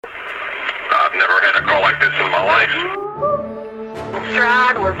I've never had a call like this in my life. The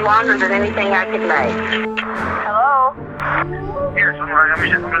stride was longer than anything I could make. Hello? Yes, I'm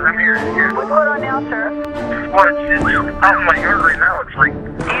here. What's going on now, sir? Well, it's out in my yard right now. It's like, Do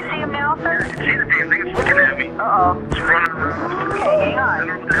you see him now, sir? I can see the damn thing. It's looking at me. Uh-oh. It's running around. Okay, hang I on. don't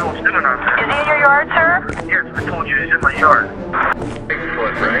know what the hell it's doing out Is there. he in your yard, sir? Yes, I told you it's in my yard.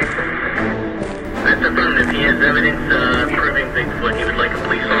 Bigfoot, right? That's affirmative. He has evidence proving Bigfoot. He would like a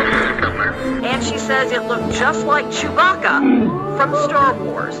police officer to come there. And she says it looked just like Chewbacca from Star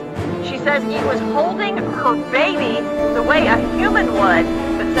Wars. She says he was holding her baby the way a human would,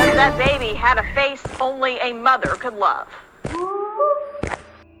 but says that baby had a face only a mother could love.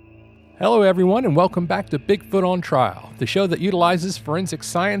 Hello, everyone, and welcome back to Bigfoot on Trial, the show that utilizes forensic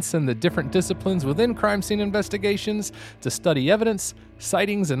science and the different disciplines within crime scene investigations to study evidence,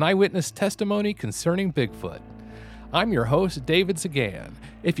 sightings, and eyewitness testimony concerning Bigfoot. I'm your host, David Zagan.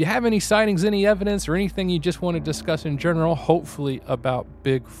 If you have any sightings, any evidence, or anything you just want to discuss in general, hopefully about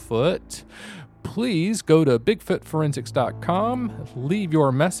Bigfoot, please go to bigfootforensics.com, leave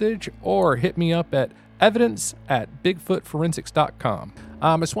your message, or hit me up at evidence@bigfootforensics.com.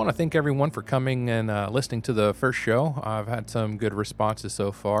 I just want to thank everyone for coming and listening to the first show. I've had some good responses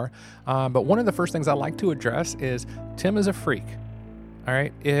so far. But one of the first things I like to address is Tim is a freak. All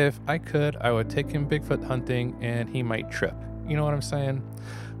right, if I could, I would take him Bigfoot hunting and he might trip. You know what I'm saying?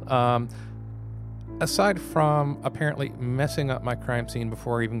 Aside from apparently messing up my crime scene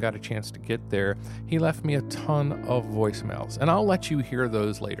before I even got a chance to get there, he left me a ton of voicemails, and I'll let you hear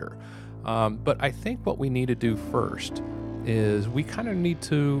those later. But I think what we need to do first is we kind of need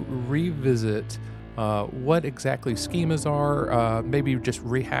to revisit what exactly schemas are, maybe just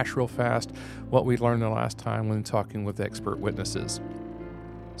rehash real fast what we learned the last time when talking with expert witnesses.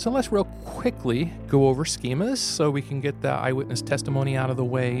 So let's real quickly go over schemas so we can get the eyewitness testimony out of the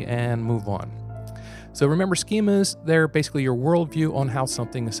way and move on. So remember, schemas, they're basically your worldview on how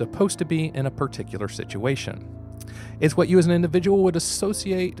something is supposed to be in a particular situation. It's what you as an individual would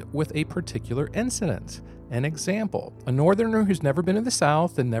associate with a particular incident. An example, a northerner who's never been to the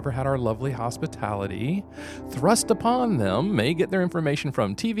South and never had our lovely hospitality thrust upon them may get their information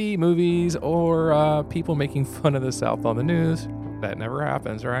from TV, movies, or people making fun of the South on the news. That never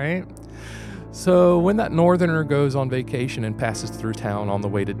happens, right? So when that northerner goes on vacation and passes through town on the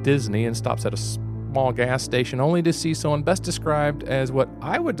way to Disney and stops at a small gas station only to see someone best described as what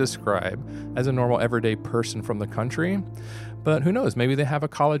I would describe as a normal everyday person from the country. But who knows, maybe they have a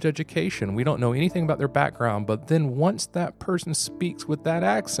college education. We don't know anything about their background, but then once that person speaks with that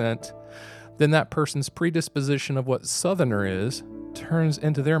accent, then that person's predisposition of what Southerner is turns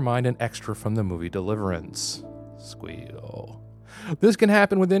into their mind an extra from the movie Deliverance. Squeal. This can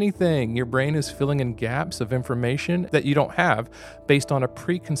happen with anything. Your brain is filling in gaps of information that you don't have based on a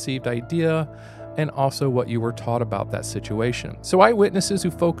preconceived idea and also what you were taught about that situation. So eyewitnesses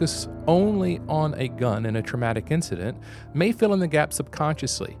who focus only on a gun in a traumatic incident may fill in the gaps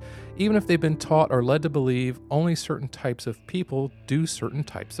subconsciously, even if they've been taught or led to believe only certain types of people do certain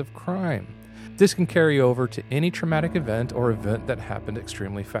types of crime. This can carry over to any traumatic event or event that happened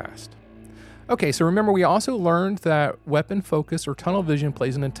extremely fast. Okay, so remember, we also learned that weapon focus or tunnel vision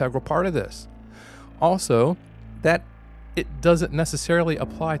plays an integral part of this. Also, that it doesn't necessarily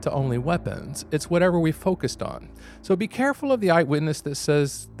apply to only weapons. It's whatever we focused on. So be careful of the eyewitness that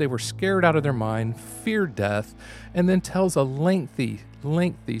says they were scared out of their mind, feared death, and then tells a lengthy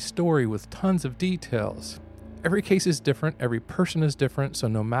story with tons of details. Every case is different, every person is different, so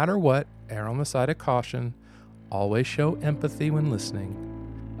no matter what, err on the side of caution. Always show empathy when listening.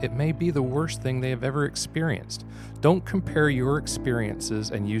 It may be the worst thing they have ever experienced. Don't compare your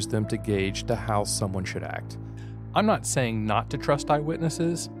experiences and use them to gauge to how someone should act. I'm not saying not to trust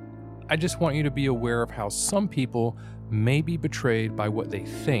eyewitnesses. I just want you to be aware of how some people may be betrayed by what they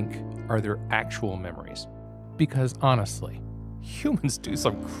think are their actual memories. Because honestly, humans do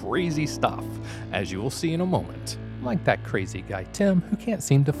some crazy stuff, as you will see in a moment. Like that crazy guy Tim, who can't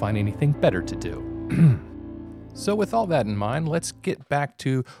seem to find anything better to do. So with all that in mind, let's get back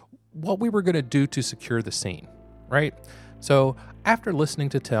to what we were going to do to secure the scene, right? So after listening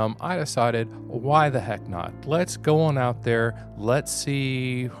to Tim, I decided, why the heck not? Let's go on out there. Let's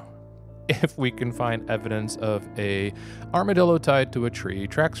see if we can find evidence of a armadillo tied to a tree,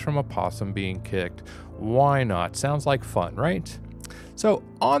 tracks from a possum being kicked. Why not? Sounds like fun, right? So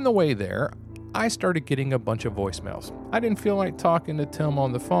on the way there, I started getting a bunch of voicemails. I didn't feel like talking to Tim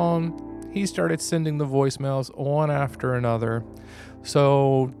on the phone. He started sending the voicemails one after another.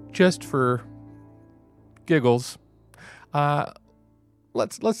 So just for giggles,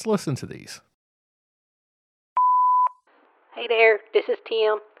 let's listen to these. Hey there, this is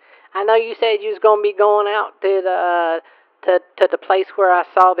Tim. I know you said you was gonna be going out to the place where I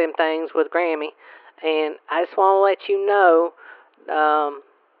saw them things with Grammy, and I just want to let you know.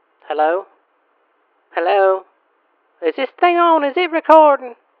 Hello, hello. Is this thing on? Is it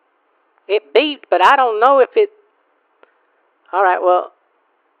recording? It beeped, but I don't know if it. All right, well,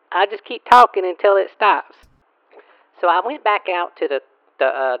 I just keep talking until it stops. So I went back out to the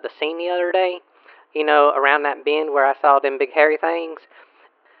scene the other day, around that bend where I saw them big hairy things.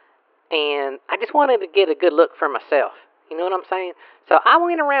 And I just wanted to get a good look for myself. You know what I'm saying? So I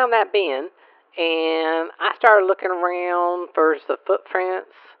went around that bend, and I started looking around for the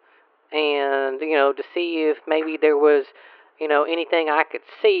footprints and, to see if maybe there was, anything I could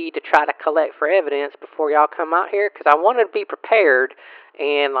see to try to collect for evidence before y'all come out here, because I wanted to be prepared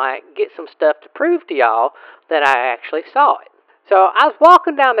and, get some stuff to prove to y'all that I actually saw it. So I was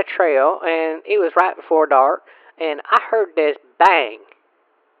walking down the trail, and it was right before dark, and I heard this bang.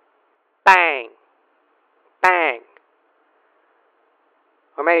 Bang. Bang.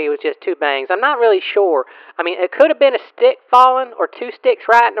 Or maybe it was just two bangs. I'm not really sure. I mean, it could have been a stick falling or two sticks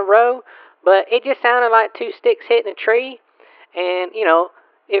right in a row, but it just sounded like two sticks hitting a tree. And,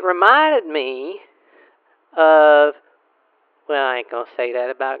 it reminded me of, well, I ain't going to say that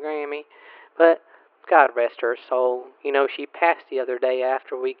about Grammy, but God rest her soul. She passed the other day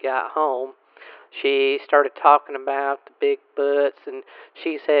after we got home. She started talking about the Bigfoots, and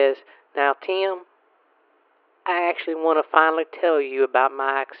she says, "Now, Tim, I actually want to finally tell you about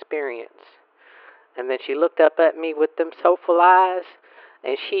my experience." And then she looked up at me with them soulful eyes,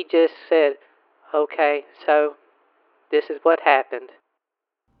 and she just said, "Okay, so this is what happened."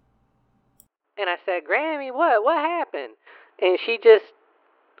 And I said, "Grammy, what? What happened?" And she just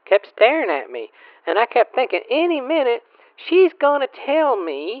kept staring at me. And I kept thinking, any minute, she's going to tell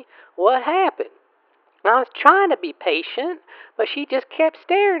me what happened. And I was trying to be patient, but she just kept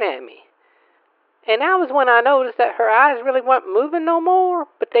staring at me. And that was when I noticed that her eyes really weren't moving no more,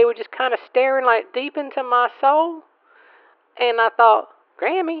 but they were just kind of staring deep into my soul. And I thought,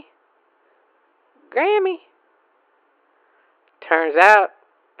 Grammy. Turns out,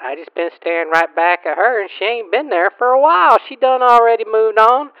 I just been staring right back at her, and she ain't been there for a while. She done already moved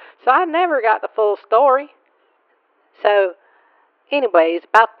on, so I never got the full story. So, anyways,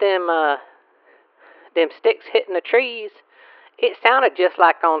 about them sticks hitting the trees, it sounded just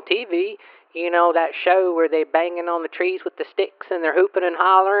like on TV. That show where they banging on the trees with the sticks and they're hooping and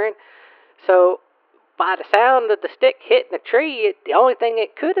hollering. So, by the sound of the stick hitting the tree, the only thing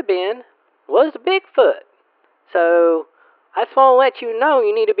it could have been was a Bigfoot. So, I just want to let you know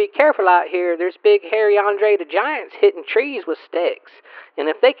you need to be careful out here. There's big hairy Andre the Giants hitting trees with sticks. And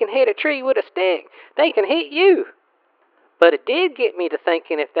if they can hit a tree with a stick, they can hit you. But it did get me to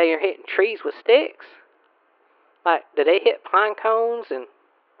thinking, if they are hitting trees with sticks, do they hit pine cones and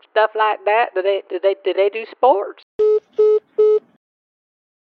stuff like that? Do they do sports?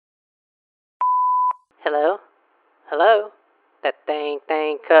 Hello? That thing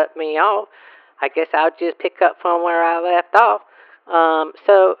cut me off. I guess I'll just pick up from where I left off.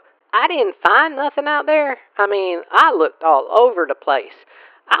 So I didn't find nothing out there. I mean, I looked all over the place.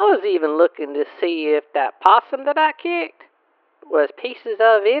 I was even looking to see if that possum that I kicked was pieces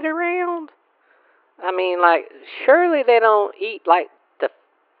of it around. I mean, surely they don't eat,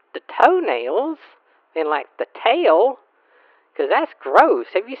 the toenails and, the tail, because that's gross.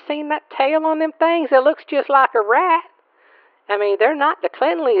 Have you seen that tail on them things? It looks just like a rat. I mean, they're not the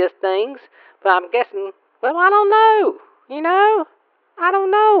cleanliest things, but I'm guessing, well, I don't know. I don't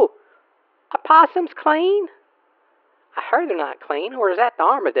know. A possum's clean? I heard they're not clean, or is that the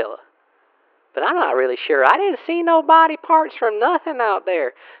armadillo? But I'm not really sure. I didn't see no body parts from nothing out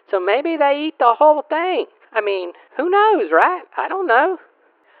there. So maybe they eat the whole thing. I mean, who knows, right? I don't know.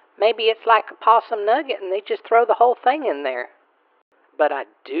 Maybe it's like a possum nugget and they just throw the whole thing in there. But I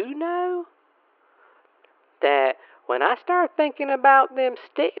do know that when I start thinking about them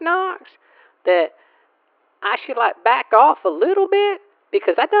stick knocks, that I should back off a little bit,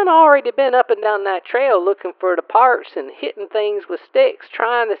 because I done already been up and down that trail looking for the parts and hitting things with sticks,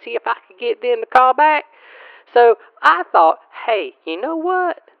 trying to see if I could get them to call back. So I thought, hey, you know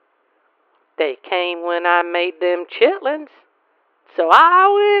what? They came when I made them chitlins. So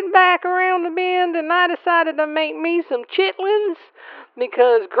I went back around the bend and I decided to make me some chitlins,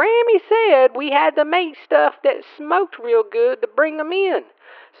 because Grammy said we had to make stuff that smoked real good to bring them in.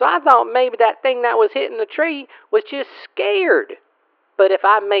 So I thought maybe that thing that was hitting the tree was just scared. But if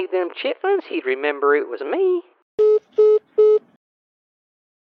I made them chitlins, he'd remember it was me.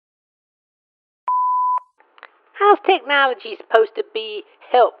 I was technology supposed to be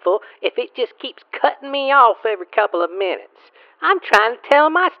helpful if it just keeps cutting me off every couple of minutes? I'm trying to tell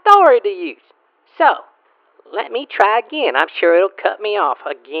my story to you. So, let me try again. I'm sure it'll cut me off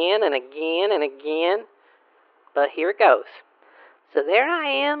again and again and again. But here it goes. So there I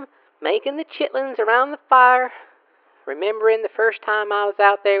am, making the chitlins around the fire, remembering the first time I was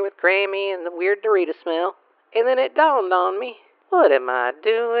out there with Grammy and the weird Dorito smell. And then it dawned on me, what am I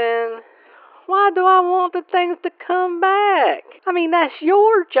doing? Why do I want the things to come back? I mean, that's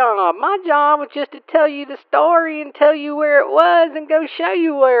your job. My job was just to tell you the story and tell you where it was and go show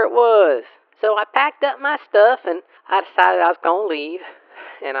you where it was. So I packed up my stuff and I decided I was going to leave.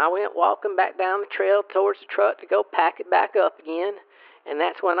 And I went walking back down the trail towards the truck to go pack it back up again. And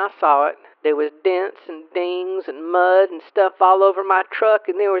that's when I saw it. There was dents and dings and mud and stuff all over my truck.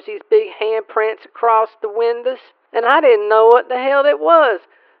 And there was these big handprints across the windows. And I didn't know what the hell it was.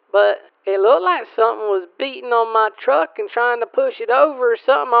 But it looked like something was beating on my truck and trying to push it over or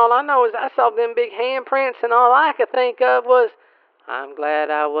something. All I know is I saw them big handprints and all I could think of was, I'm glad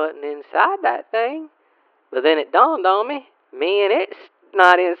I wasn't inside that thing. But then it dawned on me and it's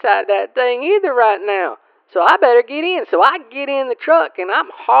not inside that thing either right now. So I better get in. So I get in the truck and I'm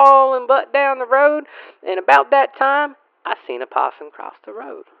hauling butt down the road. And about that time, I seen a possum cross the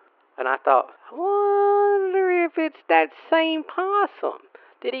road. And I thought, I wonder if it's that same possum.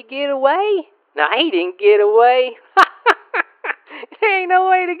 Did he get away? No, he didn't get away. There ain't no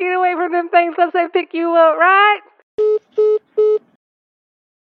way to get away from them things unless they pick you up, right?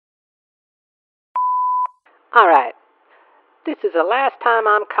 All right. This is the last time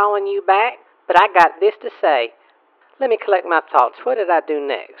I'm calling you back, but I got this to say. Let me collect my thoughts. What did I do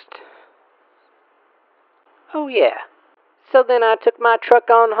next? Oh, yeah. So then I took my truck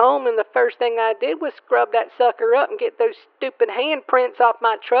on home, and the first thing I did was scrub that sucker up and get those stupid handprints off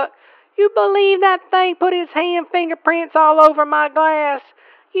my truck. You believe that thing put his hand fingerprints all over my glass?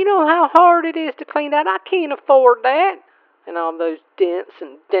 You know how hard it is to clean that? I can't afford that. And all those dents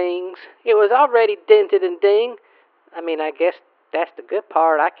and dings. It was already dented and dinged. I mean, I guess that's the good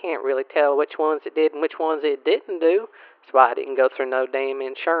part. I can't really tell which ones it did and which ones it didn't do. That's why I didn't go through no damn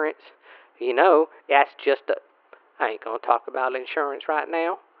insurance. You know, that's just I ain't gonna talk about insurance right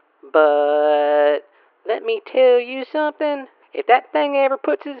now. But let me tell you something. If that thing ever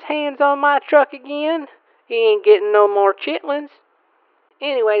puts his hands on my truck again, he ain't getting no more chitlins.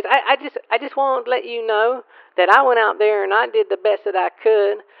 Anyways, I just wanted to let you know that I went out there and I did the best that I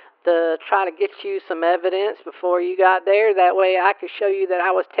could to try to get you some evidence before you got there. That way I could show you that I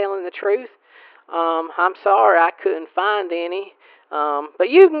was telling the truth. I'm sorry I couldn't find any. But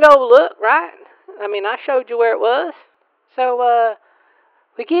you can go look, right? I mean, I showed you where it was. So, will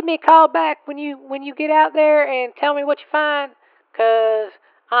you give me a call back when you get out there and tell me what you find? Because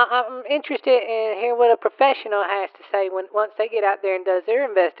I'm interested in hearing what a professional has to say once they get out there and does their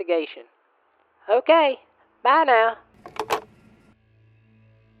investigation. Okay, bye now.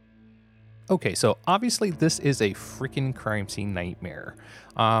 Okay, so obviously this is a freaking crime scene nightmare.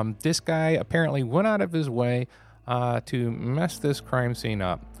 This guy apparently went out of his way to mess this crime scene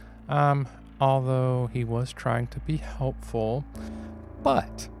up. Although he was trying to be helpful.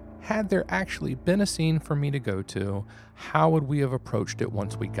 But had there actually been a scene for me to go to, how would we have approached it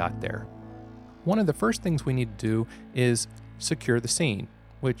once we got there? One of the first things we need to do is secure the scene,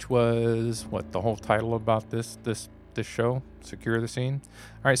 which was what the whole title about this show, secure the scene.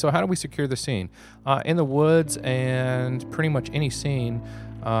 All right, so how do we secure the scene? In the woods and pretty much any scene,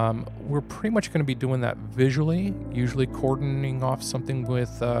 we're pretty much going to be doing that visually, usually cordoning off something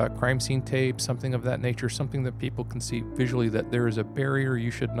with crime scene tape, something of that nature, something that people can see visually that there is a barrier, you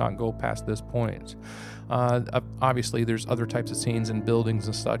should not go past this point. Obviously, there's other types of scenes in buildings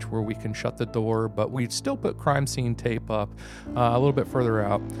and such where we can shut the door, but we'd still put crime scene tape up a little bit further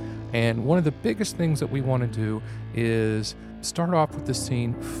out. And one of the biggest things that we want to do is start off with the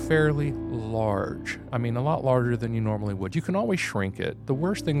scene fairly large. I mean, a lot larger than you normally would. You can always shrink it. The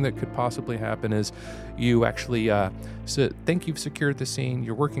worst thing that could possibly happen is you actually think you've secured the scene,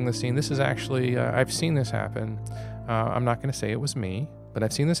 you're working the scene. This is actually, I've seen this happen. I'm not going to say it was me, but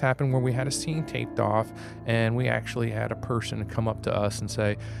I've seen this happen where we had a scene taped off and we actually had a person come up to us and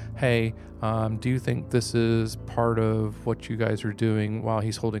say, hey, do you think this is part of what you guys are doing while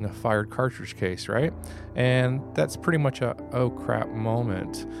he's holding a fired cartridge case, right? And that's pretty much a oh crap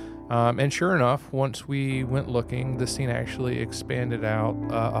moment. And sure enough, once we went looking, the scene actually expanded out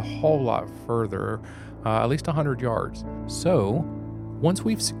a whole lot further, at least 100 yards. So Once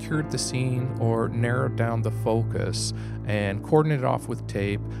we've secured the scene or narrowed down the focus and cordoned it off with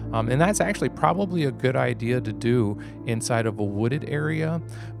tape, and that's actually probably a good idea to do inside of a wooded area,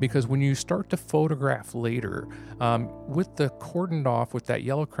 because when you start to photograph later, with the cordoned off with that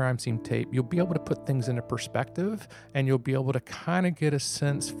yellow crime scene tape, you'll be able to put things into perspective, and you'll be able to kind of get a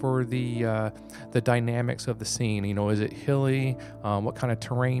sense for the dynamics of the scene. You know, is it hilly? What kind of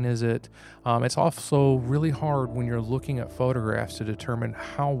terrain is it? It's also really hard when you're looking at photographs to determine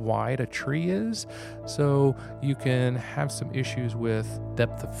how wide a tree is, so you can have some issues with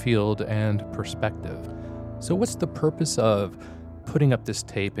depth of field and perspective. So what's the purpose of putting up this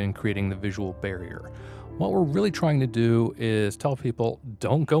tape and creating the visual barrier? What we're really trying to do is tell people,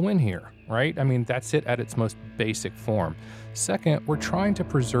 don't go in here, right? I mean, that's it at its most basic form. Second, we're trying to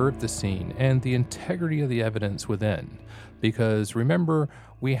preserve the scene and the integrity of the evidence within, because remember,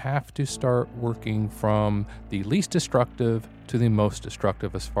 we have to start working from the least destructive to the most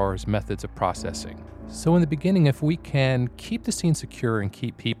destructive as far as methods of processing. So in the beginning, if we can keep the scene secure and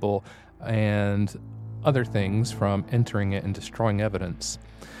keep people and other things from entering it and destroying evidence,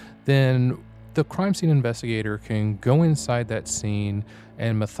 then the crime scene investigator can go inside that scene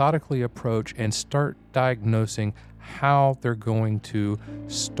and methodically approach and start diagnosing how they're going to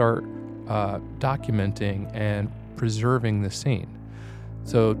start documenting and preserving the scene.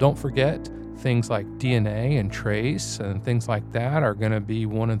 So don't forget, things like DNA and trace and things like that are going to be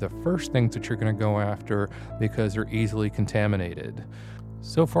one of the first things that you're going to go after because they're easily contaminated.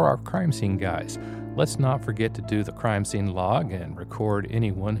 So for our crime scene guys, let's not forget to do the crime scene log and record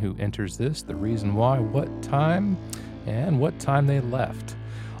anyone who enters this, the reason why, what time, and what time they left.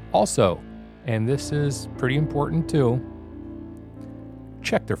 Also, and this is pretty important too,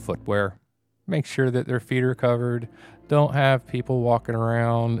 check their footwear. Make sure that their feet are covered. Don't have people walking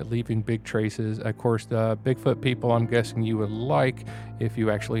around leaving big traces. Of course, the Bigfoot people, I'm guessing you would like if you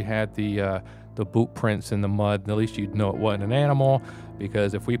actually had the boot prints in the mud. At least you'd know it wasn't an animal,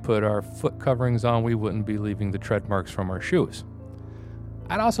 because if we put our foot coverings on, we wouldn't be leaving the tread marks from our shoes.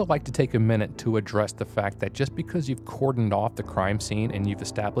 I'd also like to take a minute to address the fact that just because you've cordoned off the crime scene and you've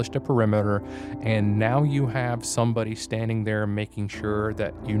established a perimeter, and now you have somebody standing there making sure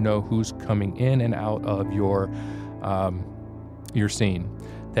that you know who's coming in and out of your scene,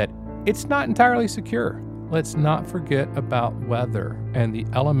 that it's not entirely secure. Let's not forget about weather and the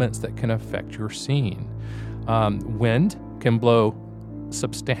elements that can affect your scene. Wind can blow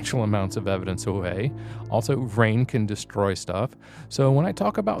substantial amounts of evidence away. Also, rain can destroy stuff. So when I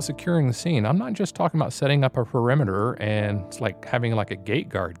talk about securing the scene, I'm not just talking about setting up a perimeter and it's like having like a gate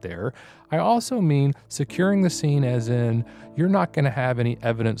guard there. I also mean securing the scene as in you're not going to have any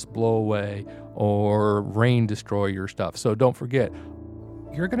evidence blow away or rain destroy your stuff. So don't forget,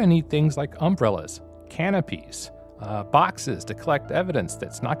 you're going to need things like umbrellas, canopies, boxes to collect evidence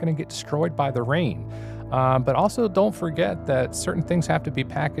that's not going to get destroyed by the rain. But also don't forget that certain things have to be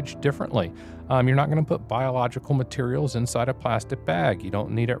packaged differently. You're not going to put biological materials inside a plastic bag. You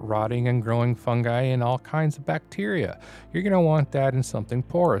don't need it rotting and growing fungi and all kinds of bacteria. You're going to want that in something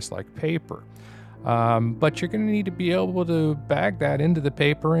porous like paper. But you're going to need to be able to bag that into the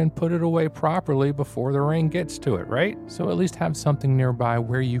paper and put it away properly before the rain gets to it, right? So at least have something nearby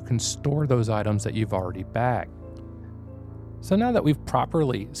where you can store those items that you've already bagged. So now that we've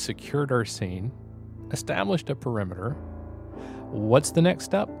properly secured our scene, established a perimeter, what's the next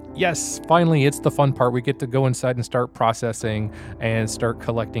step? Yes, finally, it's the fun part. We get to go inside and start processing and start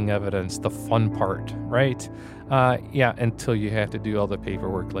collecting evidence. The fun part, right? Until you have to do all the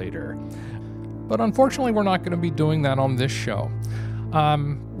paperwork later. But unfortunately, we're not going to be doing that on this show.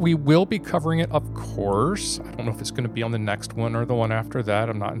 We will be covering it, of course. I don't know if it's going to be on the next one or the one after that.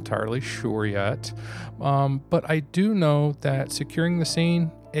 I'm not entirely sure yet. But I do know that securing the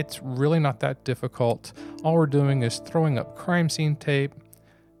scene, it's really not that difficult. All we're doing is throwing up crime scene tape,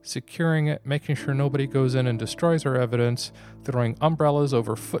 securing it, making sure nobody goes in and destroys our evidence, throwing umbrellas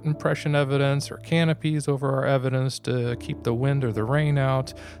over foot impression evidence or canopies over our evidence to keep the wind or the rain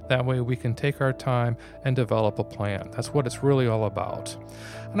out. That way we can take our time and develop a plan. That's what it's really all about.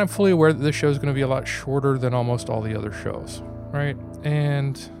 And I'm fully aware that this show is going to be a lot shorter than almost all the other shows, right?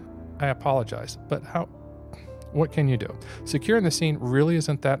 And I apologize, but what can you do? Securing the scene really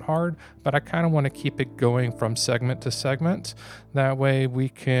isn't that hard, but I kind of want to keep it going from segment to segment. That way we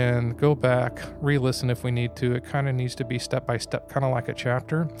can go back, re-listen if we need to. It kind of needs to be step by step, kind of like a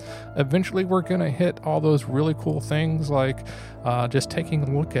chapter. Eventually we're going to hit all those really cool things like just taking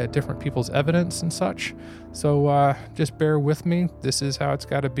a look at different people's evidence and such. So just bear with me. This is how it's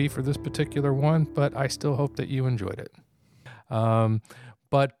got to be for this particular one, but I still hope that you enjoyed it.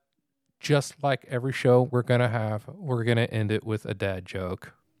 But just like every show we're going to end it with a dad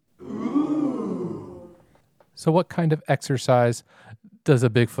joke. So what kind of exercise does a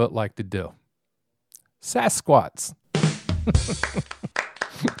Bigfoot like to do? Sasquatch.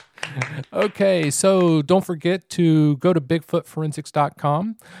 Okay, so don't forget to go to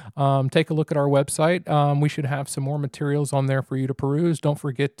bigfootforensics.com. Take a look at our website. We should have some more materials on there for you to peruse. Don't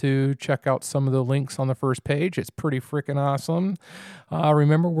forget to check out some of the links on the first page. It's pretty freaking awesome.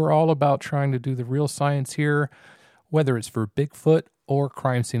 Remember, we're all about trying to do the real science here, whether it's for Bigfoot or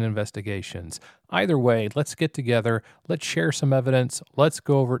crime scene investigations. Either way, let's get together, let's share some evidence, let's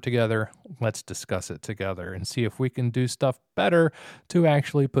go over it together, let's discuss it together and see if we can do stuff better to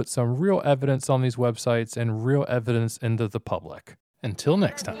actually put some real evidence on these websites and real evidence into the public. Until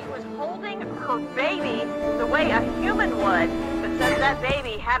next time. He was holding her baby the way a human would, but says that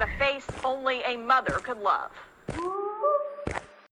baby had a face only a mother could love.